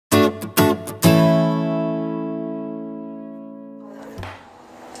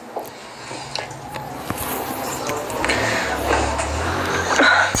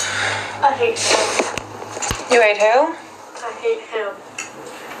hate who? I hate ham.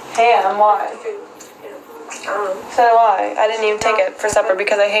 Ham, why? Yeah. So do I. I didn't even take it for supper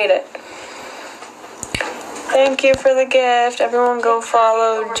because I hate it. Thank you for the gift. Everyone go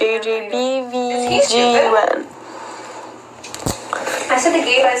follow JJBVGUN. I said to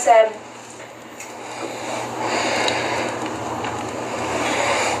Gabe, I said,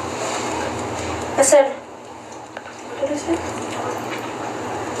 what did I say?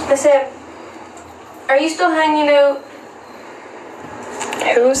 I said, are you still hanging out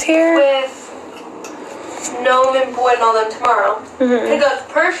Who's here? with Gnome and Boyd and all them tomorrow? He goes,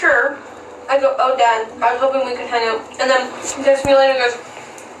 for sure. I go, oh, Dad, I was hoping we could hang out. And then he texts me later and goes,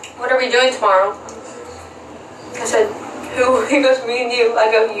 what are we doing tomorrow? I said, who? He goes, me and you.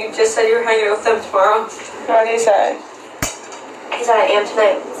 I go, you just said you were hanging out with them tomorrow. What did he say? He said, I am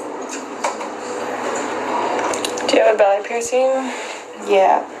tonight. Do you have a belly piercing?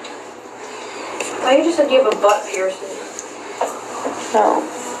 Yeah. Why you just said you have a butt piercing? No.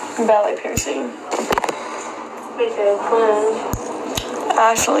 Belly piercing. Okay, fine.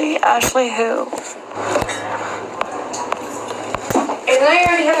 Ashley who? Isn't I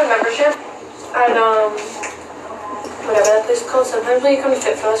already have a membership at, whatever that place is called? Sometimes will you come to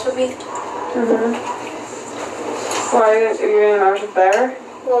Fit For Less with me? Why are you getting a membership there?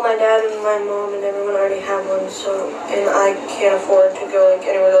 Well, my dad and my mom and everyone already have one, so, and I can't afford to go like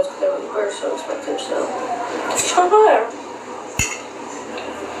anywhere else because they're so expensive, so. Come there.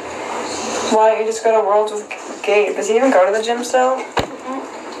 Why don't you just go to Worlds with Gabe? Does he even go to the gym still?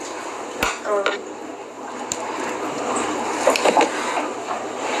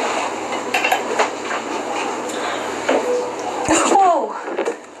 Whoa!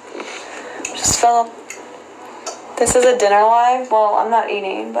 Just fell up. This is a dinner live. Well, I'm not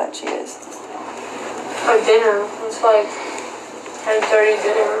eating, but she is. Oh, dinner. It's like 10:30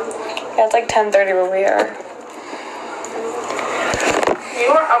 dinner. Yeah, it's like 10:30 where we are. You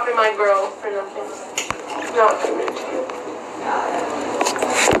are upping my girl for nothing. Not committed to you.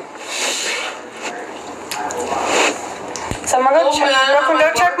 Someone go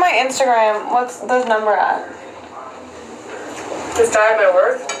check my Instagram. What's the number at? This guy at my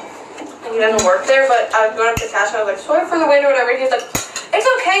work, and he doesn't work there, but I was going up to cash and I was like, sorry for the wait or whatever. He's like, it's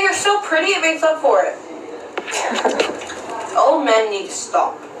okay, you're so pretty, it makes up for it. All men need to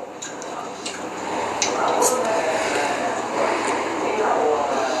stop.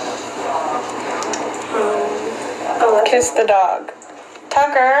 Kiss the dog.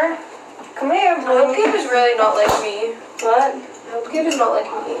 Tucker, come here, I hope Gabe is really not like me. What? I hope Gabe is not like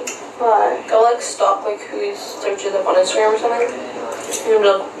me. What? Go like stalk like who he searches up on Instagram or something. And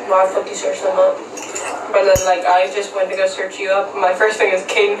like, why the fuck you search them up? But then like I just went to go search you up. My first thing is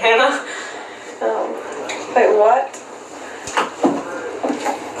Kate and Hannah. Oh. Wait, what?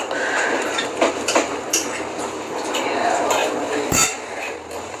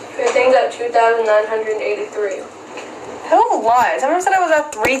 Your thing's at 2,983. Hell of lies. Someone said I was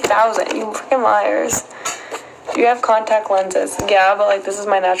at 3,000. You freaking liars. Do you have contact lenses? Yeah, but like this is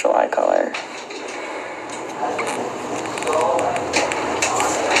my natural eye color.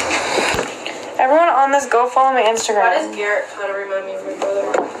 Everyone on this, go follow my Instagram. Why does Garrett kind of remind me of my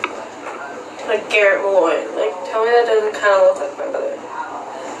brother? Like Garrett Malloy. Like, tell me that doesn't kind of look like my brother.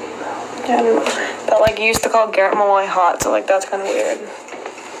 Yeah, but like you used to call Garrett Malloy hot, so like that's kind of weird.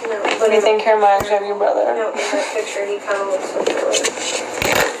 No, What do you think here might actually have your brother? No, in that picture he kind of looks like my brother.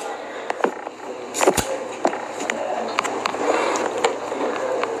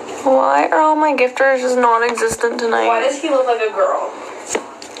 Why are all my gifters just non-existent tonight? Why does he look like a girl?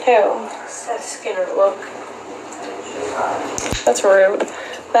 Who? Seth Skinner look. That's rude.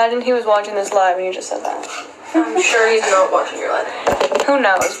 Imagine he was watching this live and you just said that. I'm sure he's not watching your live. Who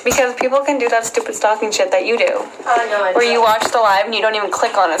knows? Because people can do that stupid stalking shit that you do. No, I Where you watch the live and you don't even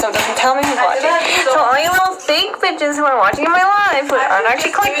click on it, so it doesn't tell me who's watching. So all you little fake bitches who are watching my live who aren't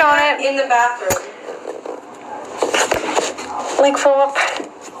actually clicked on it. In the bathroom. Like for what?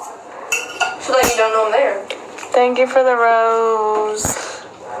 So that you don't know I'm there. Thank you for the rose.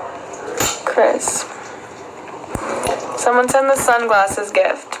 Chris. Someone send the sunglasses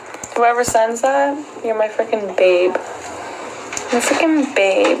gift. Whoever sends that, you're my freaking babe. My freaking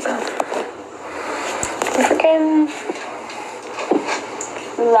babe. My freaking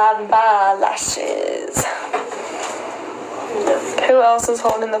lava lashes. No. Who else is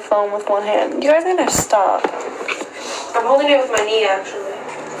holding the phone with one hand? You guys need to stop. I'm holding it with my knee, actually.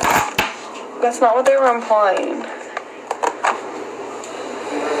 That's not what they were implying.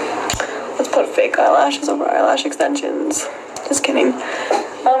 Let's put fake eyelashes over eyelash extensions. Just kidding.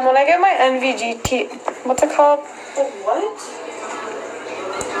 When I get my NVGT, what's it called? What?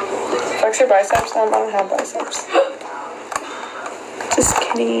 Flex your biceps. I don't have biceps. Just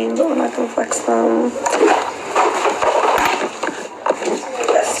kidding, but we're not gonna flex them.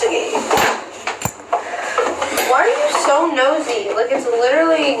 Investigate. Why are you so nosy? Like, it's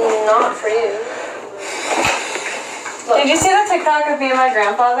literally not for you. Look. Did you see the TikTok of me and my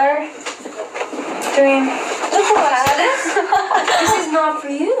grandfather doing? Look at this. This is not for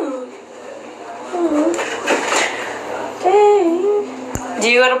you. Dang. Do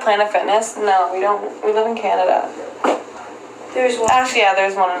you go to Planet Fitness? No, we don't. We live in Canada. There's one. Actually, yeah,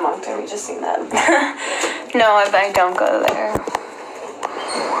 there's one in Moncton. We just seen that. No, I don't go there.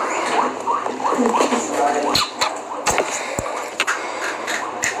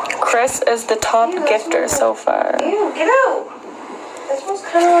 Chris is the top gifter so far. Ew, get out. That smells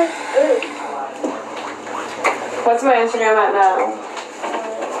kind of like good. What's my Instagram at now?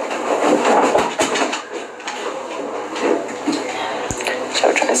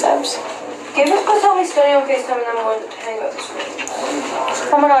 Show triceps. Give us supposed to tell me study on FaceTime and then I'm going to hang out this week.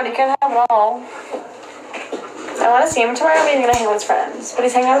 Oh my god, you can't have it all. I want to see him tomorrow, but he's going to hang out with his friends. But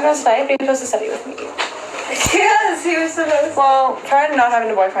he's hanging out with us tonight, but he's supposed to study with me. Yes, he was supposed to. Well, try not having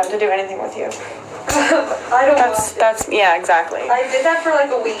a boyfriend to do anything with you. I don't know. That's, yeah, exactly. I did that for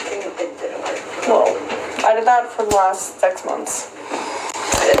like a week and it didn't work. Well, I did that for the last 6 months.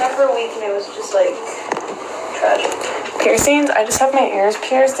 I did that for a week and it was just like tragic. Piercings, I just have my ears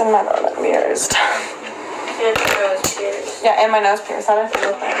pierced and my nose pierced. And my nose pierced. Yeah, and my nose pierced. How did I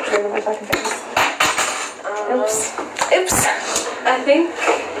feel with that? Weird in my fucking face. Oops. I think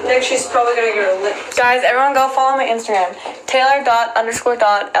next she's probably gonna get her lip. Guys, everyone go follow my Instagram.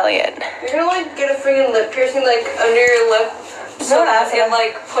 Taylor._.Elliot. You're gonna like get a freaking lip piercing like under your lip so that it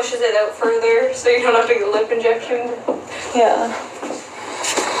like pushes it out further so you don't have to get lip injection. Yeah.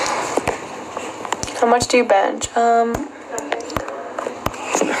 How much do you bench?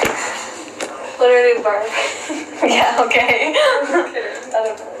 Literally bar. Yeah, okay. I'm kidding. I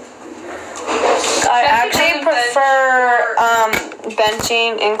don't know. I actually prefer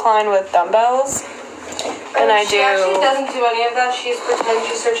benching incline with dumbbells. And I do. She actually doesn't do any of that. She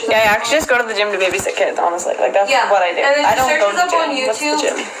searches. Yeah, I actually just go to the gym to babysit kids, honestly. Like, that's what I do. And then I don't go to the searches up gym. on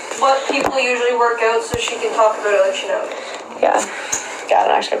YouTube what people usually work out so she can talk about it like she knows. Yeah. Yeah, I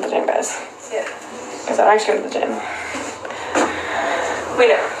don't actually go to the gym, guys. Yeah. Because I don't actually go to the gym. We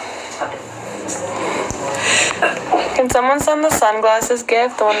know. Can someone send the sunglasses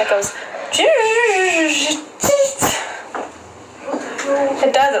gift? The one that goes...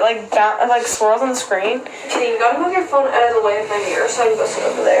 It does. It like swirls on the screen. Okay, you gotta move your phone out of the way of my mirror so I can go sit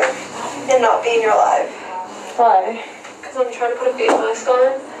over there and not be in your live. Why? Because I'm trying to put a face mask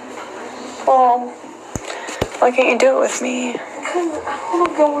on. Well, why can't you do it with me? Because I want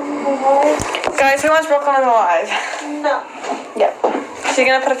to go in the live. Guys, who wants Brooklyn in the live? No. Yep. She's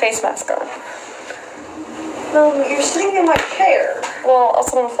gonna put a face mask on. No, you're sitting in my chair. Well, I'll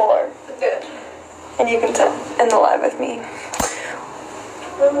sit on the floor. Good. And you can sit in the live with me.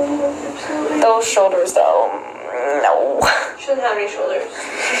 Those shoulders, though. No. She doesn't have any shoulders.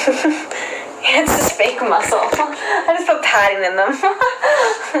 Yeah, it's just fake muscle. I just put padding in them.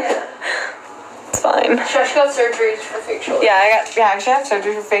 Yeah. It's fine. She actually got surgery for fake shoulders. Yeah, I actually have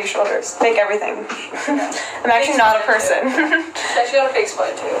surgery for fake shoulders. Fake everything. I'm actually not a person. She actually got a fake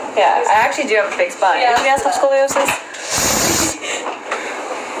spine, too. Yeah, I actually do have a fake spine. Yeah. Anybody else have scoliosis?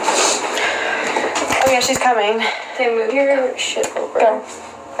 Oh yeah, she's coming. Okay, move your shit over. Go.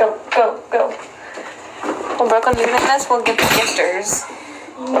 Well, Brooklyn, you can this. We'll get the gifters.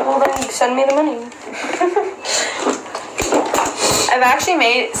 Well, then send me the money. I've actually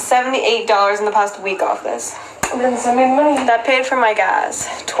made $78 in the past week off this. Then send me the money. That paid for my gas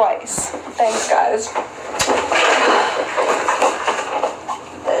twice. Thanks, guys.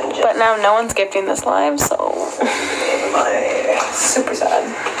 But now no one's gifting this live, so super sad.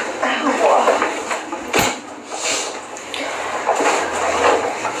 Ow.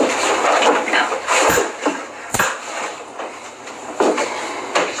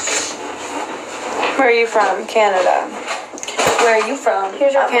 Where are you from? Canada. Where are you from?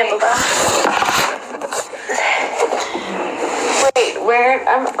 Here's your candle back. Wait, where?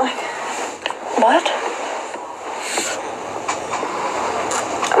 I'm like, what?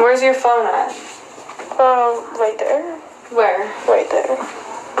 Where's your phone at? Right there. Where? Right there.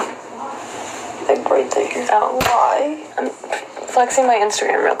 Like right there. Oh. Why? I'm flexing my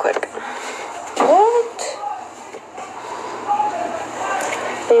Instagram real quick. What?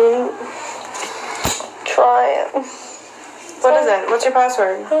 Try it. What is it? What's your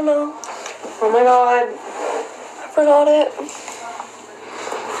password? I don't know. Oh my god. I forgot it.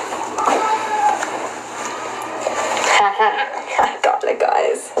 I got it,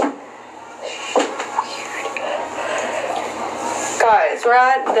 guys. Guys, we're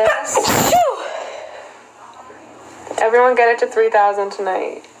at this. Everyone get it to 3,000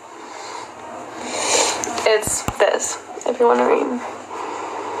 tonight. It's this, if you want to read.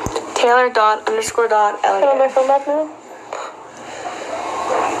 Taylor._.Elliot. Can I have my phone back now?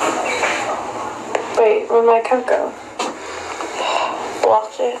 Wait, where'd my account go?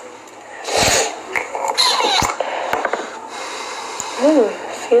 Blocked it. Ooh,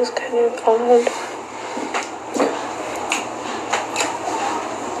 feels kind of odd.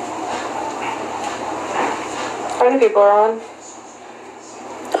 How many people are on?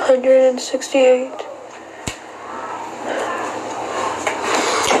 168.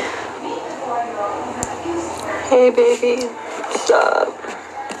 Hey baby, what's up?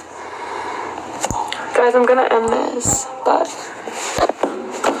 Guys, I'm gonna end this, but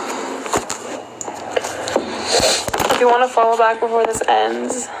if you want to follow back before this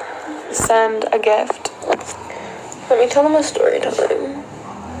ends, send a gift. Let me tell them a story time.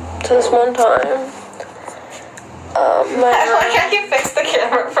 So this one time, Why can't you fix the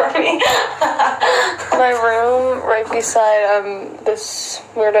camera for me? my room right beside this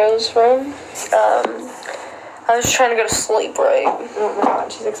weirdo's room. I was trying to go to sleep, right? Oh my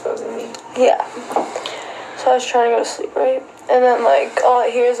god, she's exposing me. Yeah. So I was trying to go to sleep, right? And then like all I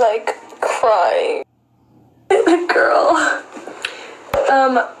hear is like crying. Girl.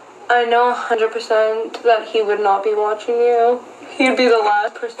 I know 100% that he would not be watching you. He'd be the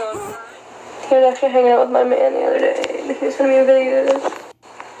last person on. He was actually hanging out with my man the other day, and he was sending me videos.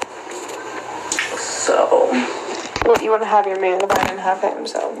 So. Well, you want to have your man, but I didn't have him,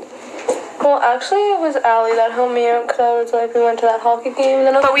 so. Well, actually, it was Allie that helped me out, because I was like, we went to that hockey game.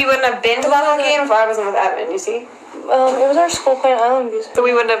 And then But we wouldn't have been to that hockey game if I wasn't with Evan, you see? it was our school playing Island Views. So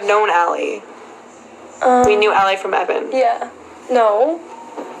we wouldn't have known Allie. We knew Allie from Evan. Yeah. No.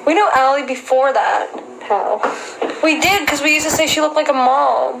 We knew Allie before that. How? We did, because we used to say she looked like a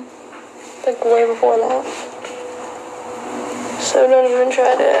mom. Like, way before that. So don't even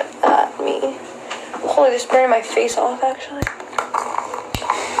try to at me. Holy, they're spraying my face off, actually.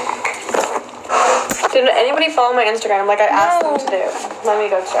 Did anybody follow my Instagram like I asked them to do? Let me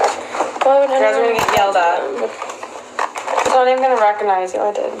go check. Why would You guys are anyone gonna get yelled at. I'm not even gonna recognize you,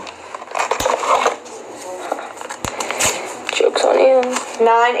 I did. Joke's on you.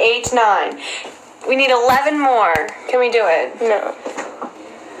 9, 8, 9. We need 11 more. Can we do it? No.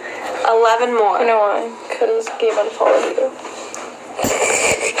 11 more. You know why? Because Gabe unfollowed you.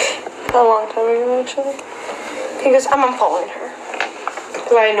 A long time ago, actually. Because I'm unfollowing her.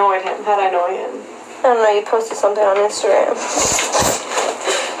 Because I annoyed him. How'd I annoy him? I don't know, you posted something on Instagram.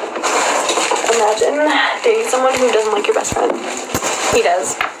 Imagine dating someone who doesn't like your best friend. He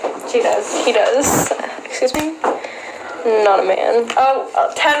does. She does. He does. Excuse me? Not a man. Oh,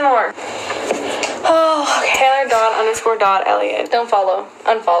 10 more. Oh, okay. Taylor._.Elliot. Don't follow.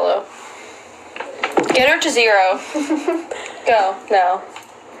 Unfollow. Get her to 0. Go. Now.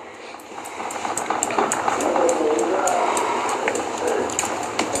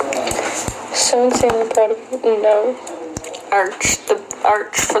 So insanely proud of you. No. Arch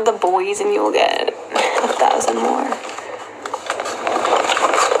for the boys and you'll get 1,000 more.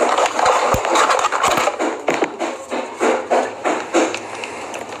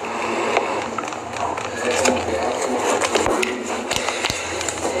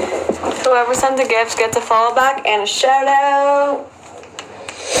 Whoever sends a gift gets a follow back and a shout out.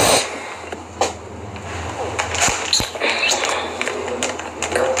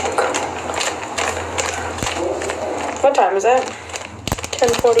 What time is it?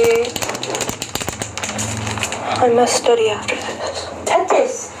 10:48. I must study after this. At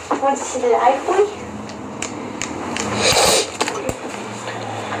this. Want to see the live boy?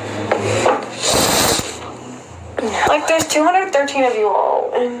 Like, there's 213 of you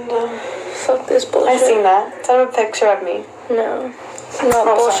all, and Fuck this bullshit. I seen that. Send a picture of me. No. Not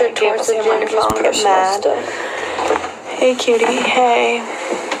Oh, bullshit sorry. towards the Gabe will see my Jennifer's phone and get personal mad. stuff. Hey, cutie. Hey.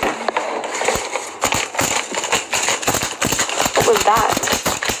 What was that?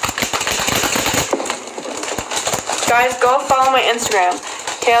 Guys, go follow my Instagram.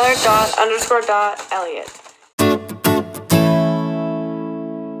 Taylor._.Elliot.